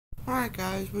Alright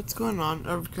guys, what's going on?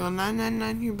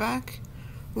 Overkill999 here, back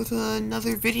with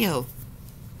another video.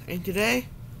 And today,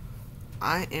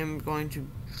 I am going to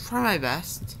try my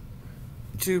best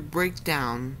to break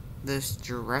down this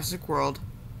Jurassic World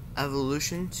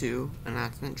Evolution 2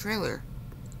 announcement trailer.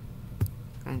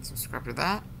 And subscribe to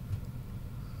that.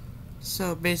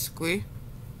 So basically,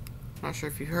 not sure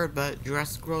if you heard, but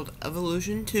Jurassic World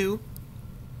Evolution 2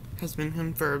 has been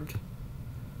confirmed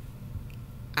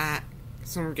at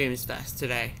Summer Games Fest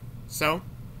today. So,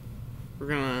 we're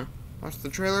gonna watch the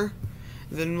trailer,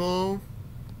 then we'll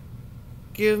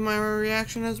give my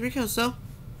reaction as we go. So,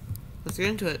 let's get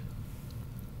into it.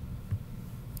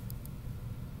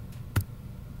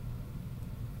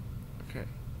 Okay.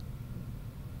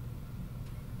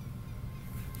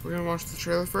 We're gonna watch the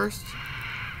trailer first,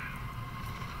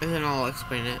 and then I'll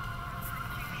explain it.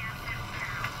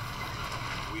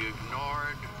 We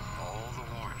ignored all the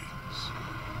warnings.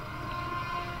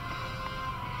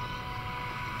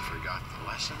 Forgot the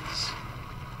lessons.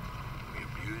 We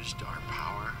abused our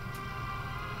power.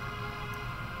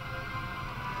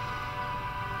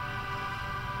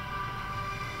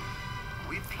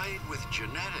 We played with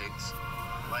genetics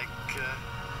like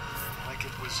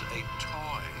it was a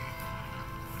toy.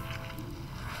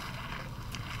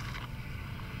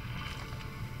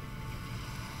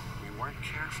 We weren't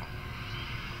careful.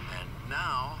 And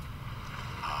now,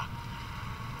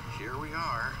 here we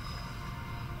are.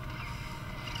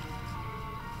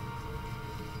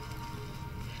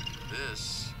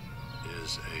 This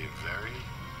is a very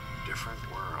different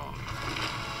world.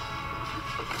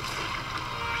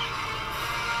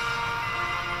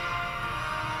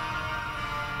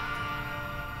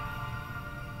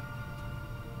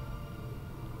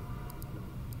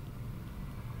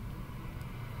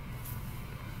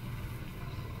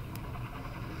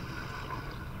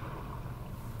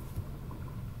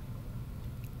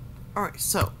 Alright,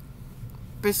 so,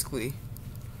 basically,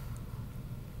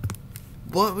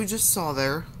 what we just saw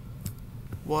there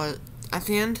was, at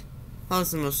the end, that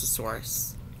was the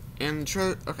Mosasaurus. And the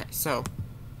trailer, okay, so,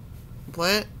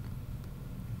 play it,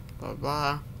 blah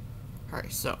blah.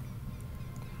 Alright, so,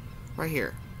 right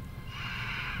here,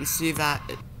 you see that,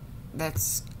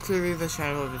 that's clearly the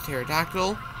shadow of a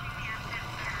pterodactyl,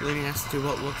 leading us to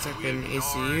what looks like an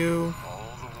ACU.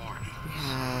 We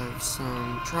have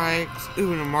some trikes.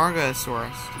 Ooh, an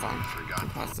Amargasaurus. Hold on.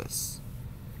 Pause this.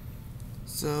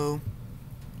 So,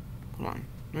 hold on.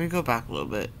 Let me go back a little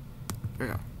bit. There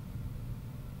we go.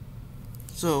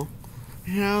 So,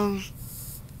 we have,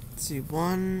 let's see,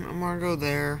 one Amargo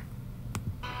there.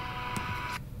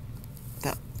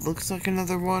 That looks like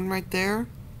another one right there.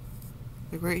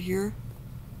 Like right here.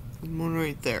 And one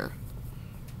right there.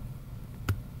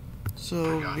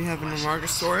 So, we have an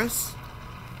Amargasaurus.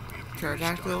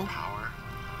 Pterodactyl.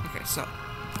 Okay, so,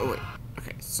 oh wait.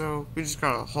 Okay, so we just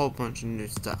got a whole bunch of new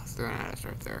stuff thrown at us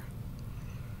right there.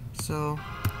 So,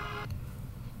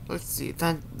 let's see.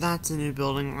 That's a new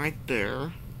building right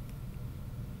there.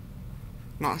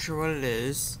 Not sure what it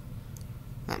is.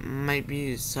 That might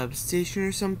be a substation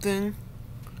or something.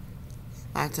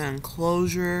 That's an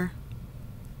enclosure.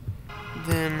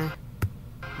 Then,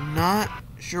 not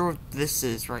sure what this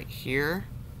is right here.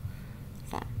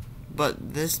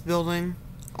 But this building,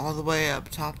 all the way up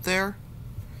top there,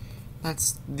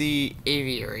 that's the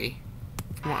aviary,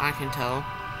 from what I can tell.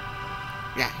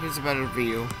 Yeah, here's a better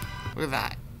view. Look at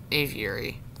that,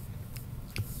 aviary.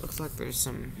 Looks like there's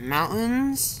some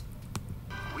mountains.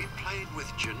 We played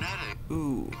with genetics.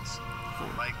 Ooh.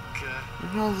 Like,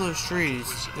 look at all those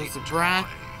trees. There's the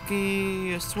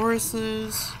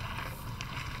Brachiosauruses.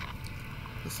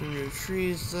 There's some new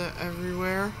trees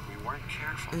everywhere. We weren't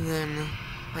careful. And then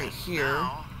right here,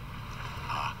 now,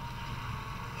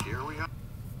 here we are.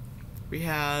 We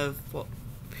have what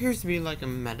appears to be like a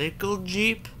medical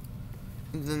jeep,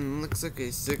 and then looks like a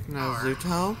Signal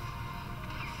Zuto,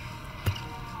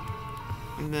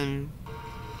 and then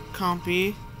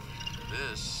Compy.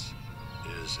 This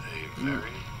is a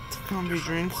very Compy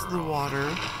drinks the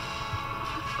water.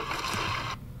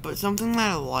 But something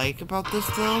that I like about this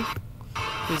though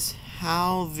is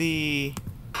how the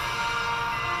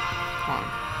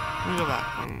let me go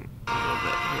back a little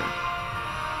bit here.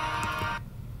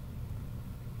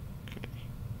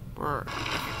 Okay,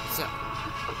 so,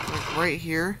 like right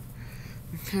here,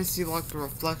 you can see like the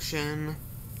reflection.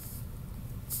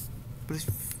 But it's,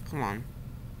 hold on.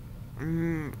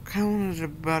 Kind of wanted to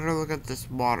better look at this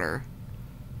water.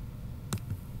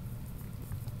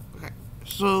 Okay,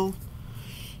 so,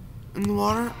 in the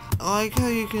water, I like how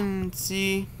you can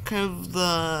see kind of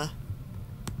the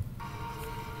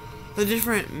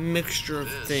different mixture of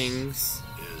things.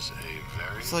 Is a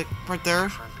very it's like right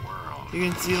there. You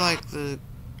can see like the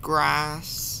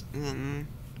grass, and then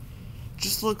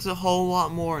just looks a whole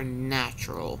lot more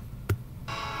natural.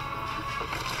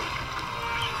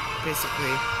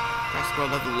 Basically, Jurassic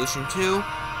World Evolution 2.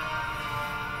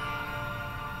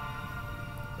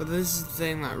 But this is the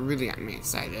thing that really got me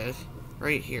excited.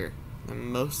 Right here. The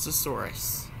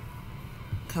Mosasaurus.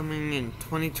 Coming in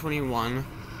 2021.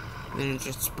 Then it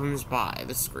just swims by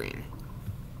the screen.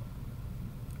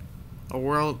 A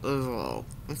world of,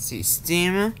 let's see,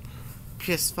 Steam,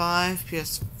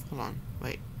 PS5, hold on,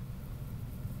 wait.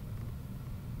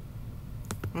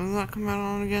 When did that come out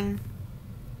on again?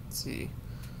 Let's see.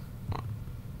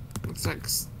 Looks like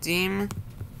Steam,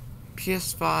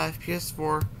 PS5,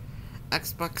 PS4,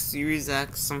 Xbox Series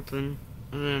X, something,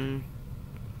 and then,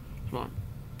 hold on.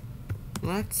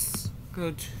 Let's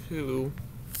go to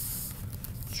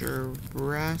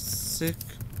Jurassic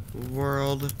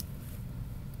World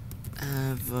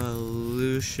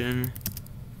Evolution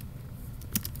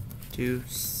to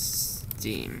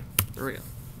Steam. There we go.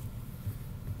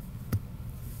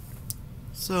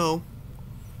 So,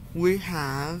 we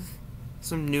have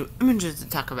some new images to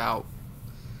talk about.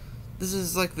 This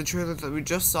is like the trailer that we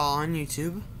just saw on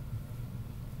YouTube.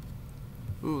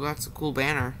 Ooh, that's a cool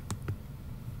banner.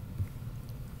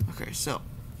 Okay, so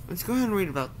let's go ahead and read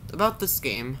about this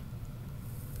game.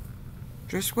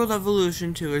 Jurassic World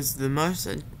Evolution 2 is the most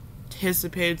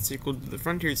anticipated sequel to the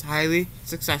Frontier's highly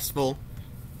successful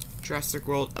Jurassic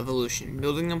World Evolution,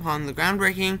 building upon the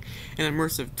groundbreaking and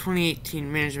immersive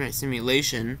 2018 management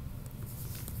simulation.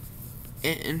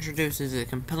 It introduces a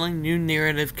compelling new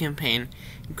narrative campaign,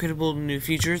 incredible new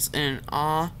features, and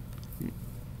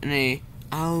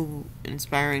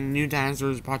awe-inspiring new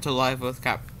dinosaurs brought to life with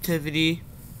captivity,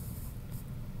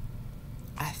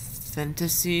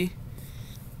 fantasy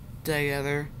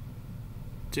together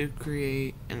to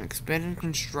create an expanded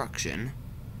construction,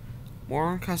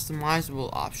 more customizable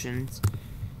options.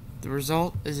 The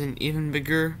result is an even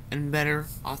bigger and better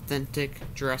authentic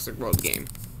Jurassic World game.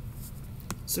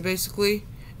 So basically,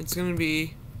 it's going to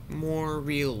be more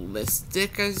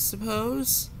realistic, I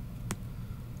suppose.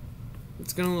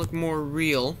 It's going to look more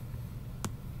real.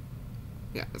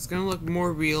 Yeah, it's going to look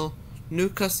more real. New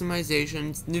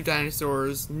customizations, new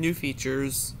dinosaurs, new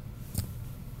features.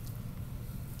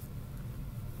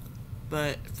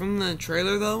 But from the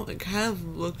trailer though, it kind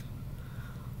of looked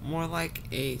more like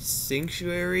a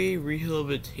sanctuary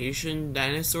rehabilitation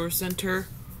dinosaur center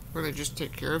where they just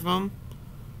take care of them.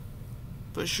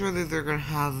 But surely they're gonna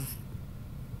have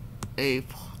a,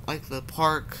 like the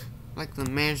park, like the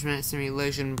management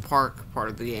simulation park part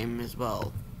of the game as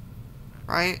well.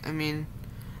 Right? I mean,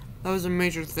 that was a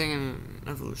major thing in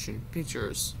Evolution.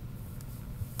 Features.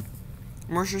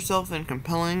 Immerse yourself in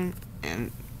compelling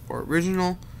and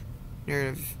original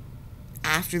narrative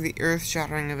after the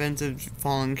earth-shattering events of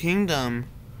Fallen Kingdom.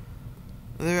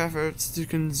 Other efforts to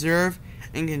conserve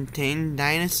and contain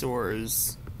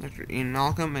dinosaurs. Dr. Ian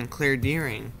Malcolm and Claire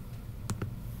Deering.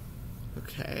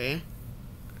 Okay.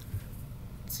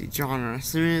 Let's see, genre.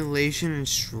 Simulation and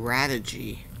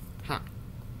strategy. Huh.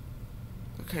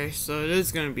 Okay, so it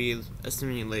is going to be a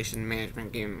simulation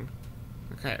management game.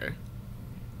 Okay.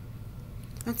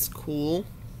 That's cool.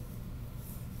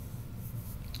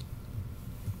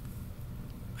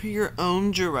 Your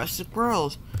own Jurassic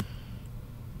World.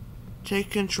 Take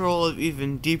control of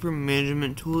even deeper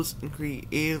management tools and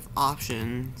creative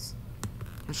options.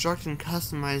 Construct and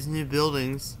customize new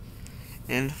buildings.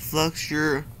 And flex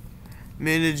your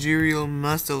managerial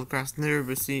muscle across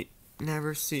never seen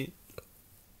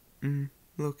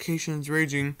locations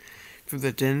ranging from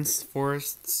the dense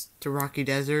forests to rocky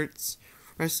deserts.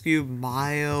 Rescue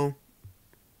bio.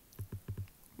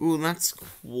 Ooh, that's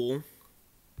cool.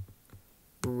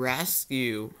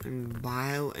 Rescue and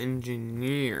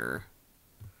bioengineer.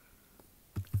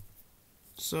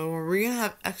 So are we gonna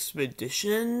have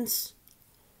expeditions?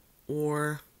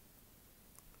 Or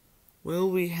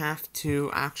will we have to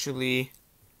actually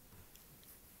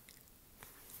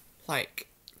like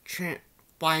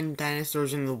find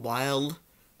dinosaurs in the wild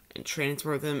and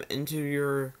transport them into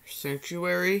your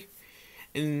sanctuary,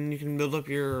 and you can build up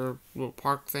your little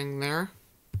park thing there?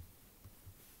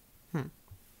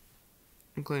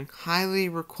 Including highly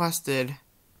requested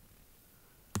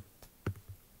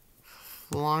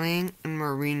flying and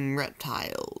marine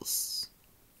reptiles.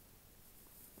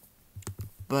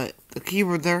 But the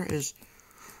keyword there is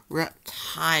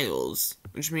reptiles,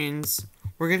 which means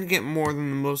we're going to get more than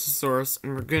the Mosasaurus,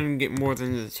 and we're going to get more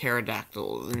than the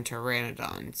pterodactyls and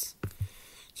pteranodons.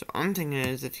 So I'm thinking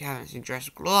is, if you haven't seen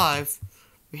Jurassic World Live,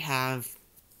 we have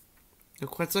the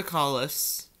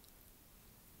Quetzalcoatlus,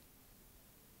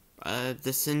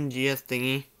 the Syngia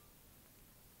thingy,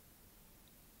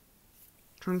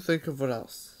 Trying to think of what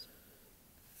else.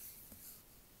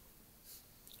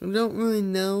 I don't really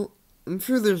know. I'm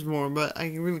sure there's more, but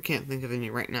I really can't think of any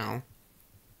right now.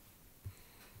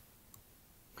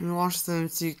 Can you watch them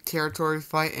seek territory,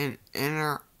 fight,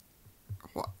 and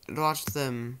watch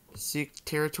them seek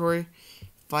territory,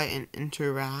 fight, and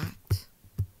interact?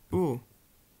 Ooh.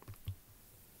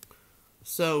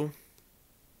 So,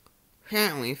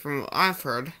 apparently, from what I've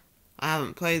heard, I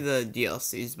haven't played the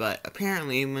DLCs, but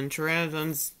apparently when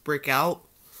pteranodons break out,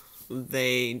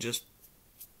 they just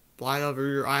fly over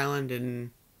your island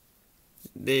and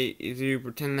you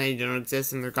pretend they don't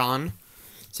exist and they're gone.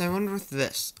 So I wonder with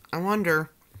this. I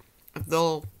wonder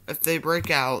if they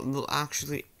break out, they'll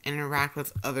actually interact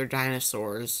with other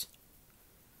dinosaurs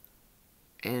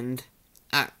and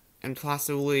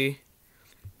possibly,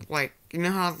 like, you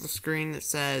know how the screen that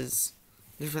says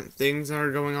different things that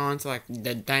are going on, so like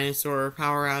the dinosaur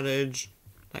power outage,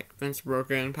 like fence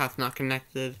broken, path not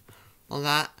connected, all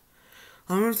that.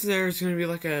 I wonder if there's going to be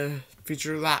like a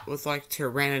feature of that with like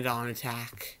pteranodon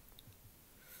attack.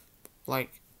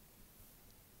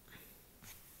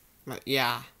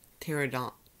 Yeah,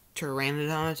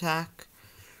 pteranodon attack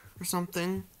or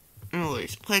something.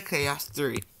 Anyways, play Chaos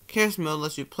 3. Chaos mode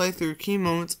lets you play through key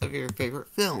moments of your favorite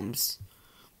films.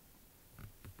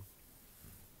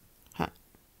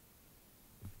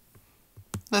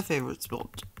 My favorite's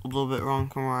spelled a little bit wrong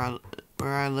from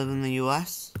where I live in the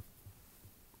U.S.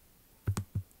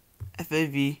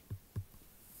 F-A-V.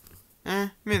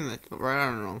 Maybe that's right, I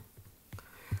don't know.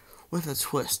 With a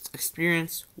twist.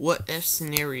 Experience what-if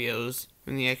scenarios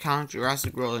from the iconic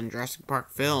Jurassic World and Jurassic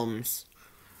Park films.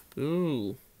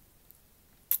 Ooh.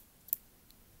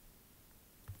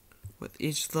 With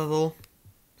each level,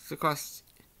 across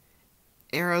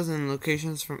arrows and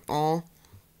locations from all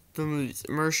the movies,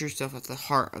 immerse yourself at the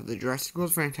heart of the Jurassic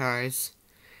World franchise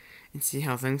and see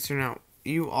how things turn out.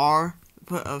 You are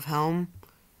put of helm,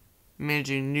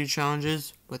 managing new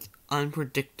challenges with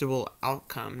unpredictable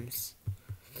outcomes.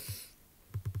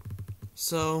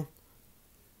 So,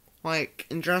 like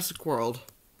in Jurassic World,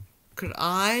 could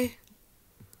I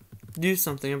do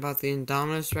something about the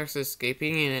Indominus Rex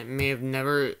escaping and it may have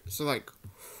never... So, like,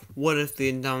 what if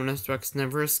the Indominus Rex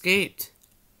never escaped?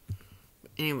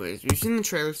 Anyways, we've seen the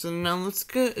trailer, so now let's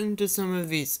get into some of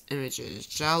these images,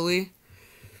 shall we?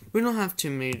 We don't have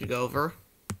too many to go over.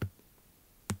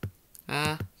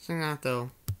 Sing that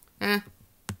though. Alright.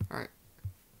 Let's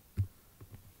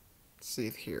see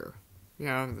here. We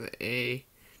have a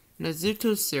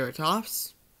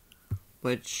Nazutoceratops,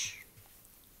 which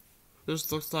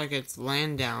this looks like it's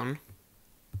land down.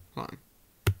 Hold on.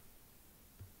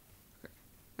 Okay.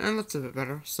 And that's a bit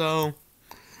better. So,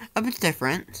 a bit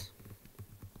different.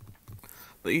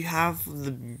 But you have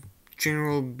the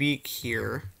general beak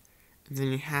here. And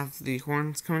then you have the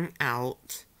horns coming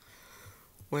out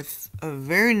with a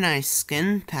very nice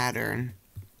skin pattern.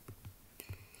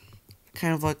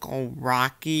 Kind of like all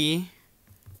rocky,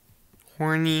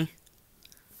 horny,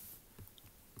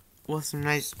 with some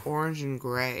nice orange and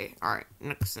gray. Alright,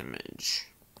 next image.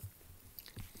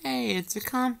 Hey, it's a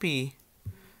compy.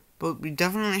 But we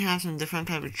definitely have some different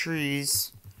type of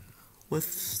trees with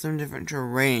some different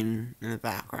terrain in the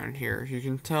background here. You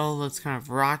can tell that's kind of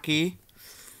rocky.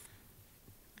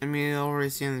 I mean, you already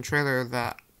see in the trailer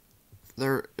that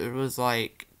it was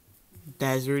like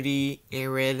deserty,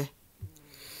 arid,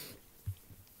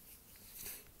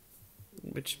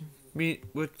 which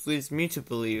leads me to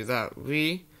believe that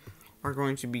we are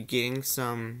going to be getting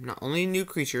some not only new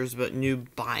creatures but new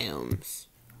biomes.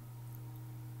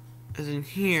 As in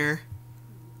here,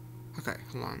 okay,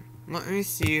 hold on. Let me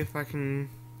see if I can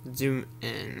zoom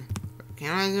in.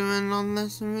 Can I zoom in on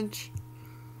this image?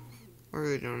 I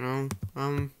really don't know.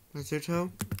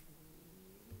 Nazuto.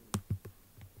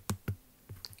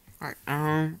 Alright,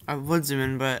 I would zoom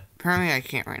in, but apparently I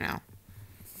can't right now.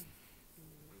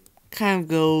 Kind of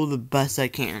go the best I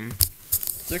can.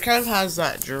 So it kind of has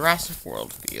that Jurassic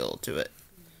World feel to it.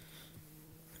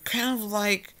 Kind of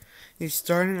like you're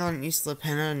starting on Isla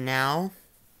Pena now,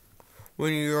 where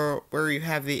you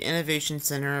have the Innovation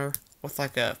Center with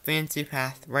like a fancy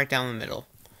path right down the middle.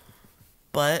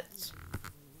 But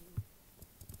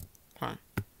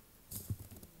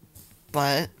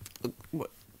what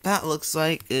that looks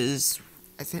like is,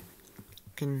 I think,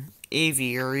 an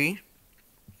aviary,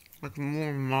 like a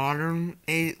more modern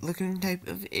looking type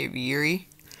of aviary.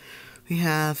 We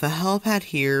have a helipad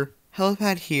here,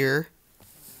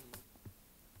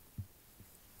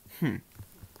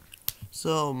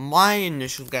 So my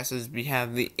initial guess is we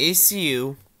have the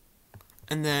ACU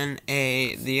and then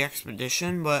the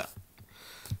expedition, but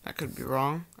that could be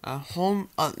wrong. A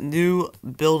new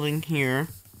building here.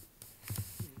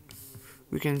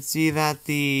 we can see that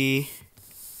the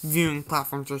viewing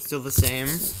platforms are still the same.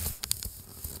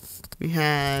 We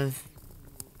have,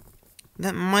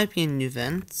 that might be new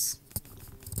vents,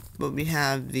 but we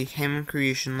have the Hammond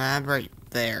Creation Lab right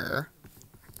there.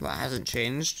 That hasn't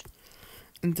changed.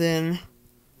 And then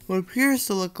what appears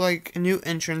to look like a new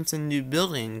entrance and new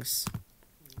buildings.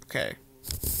 Okay.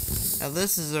 Now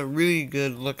this is a really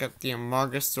good look at the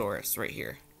Amargasaurus right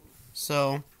here.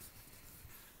 So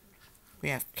we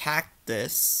have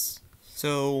cactus.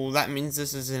 So that means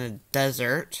this is in a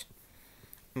desert.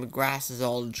 The grass is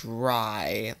all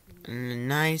dry. And a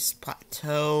nice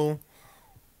plateau,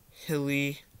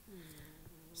 hilly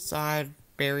side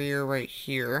barrier right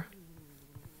here.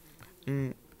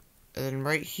 And then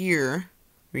right here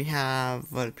we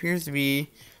have what appears to be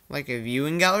like a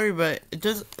viewing gallery, but it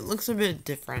looks a bit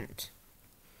different.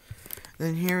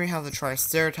 Then here we have the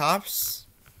Triceratops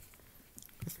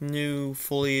with new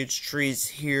foliage trees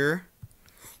here.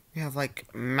 We have like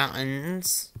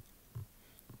mountains,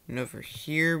 and over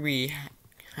here we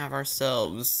have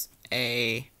ourselves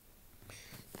a,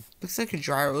 looks like a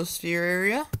gyrosphere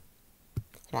area.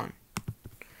 Hold on.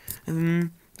 And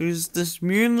then there's this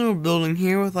weird little building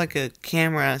here with like a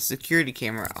camera, a security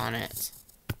camera on it.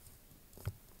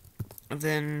 And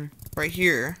then right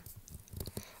here,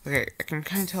 okay, I can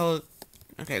kind of tell,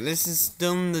 okay, this is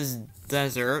still in this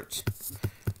desert.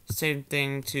 Same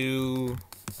thing to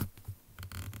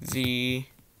the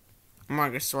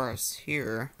Amargasaurus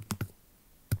here.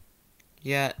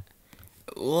 Yet,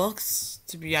 it looks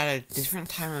to be at a different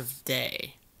time of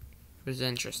day. It was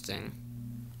interesting.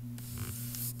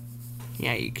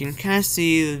 Yeah, you can kind of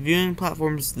see the viewing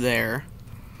platforms there.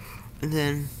 And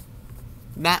then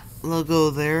that logo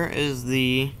there is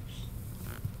the,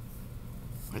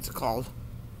 what's it called?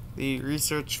 The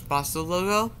Research Fossil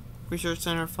logo. Research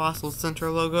Center Fossil Center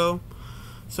logo.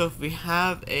 So if we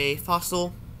have a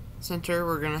fossil center,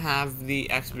 we're going to have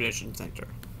the Expedition Center.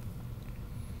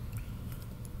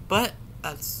 But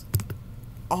that's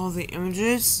all the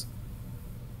images.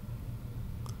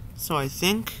 So I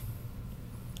think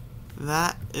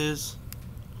that is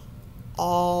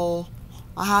all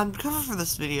I have to cover for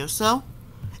this video. So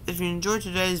if you enjoyed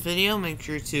today's video, make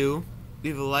sure to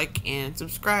leave a like and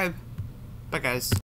subscribe. Bye guys.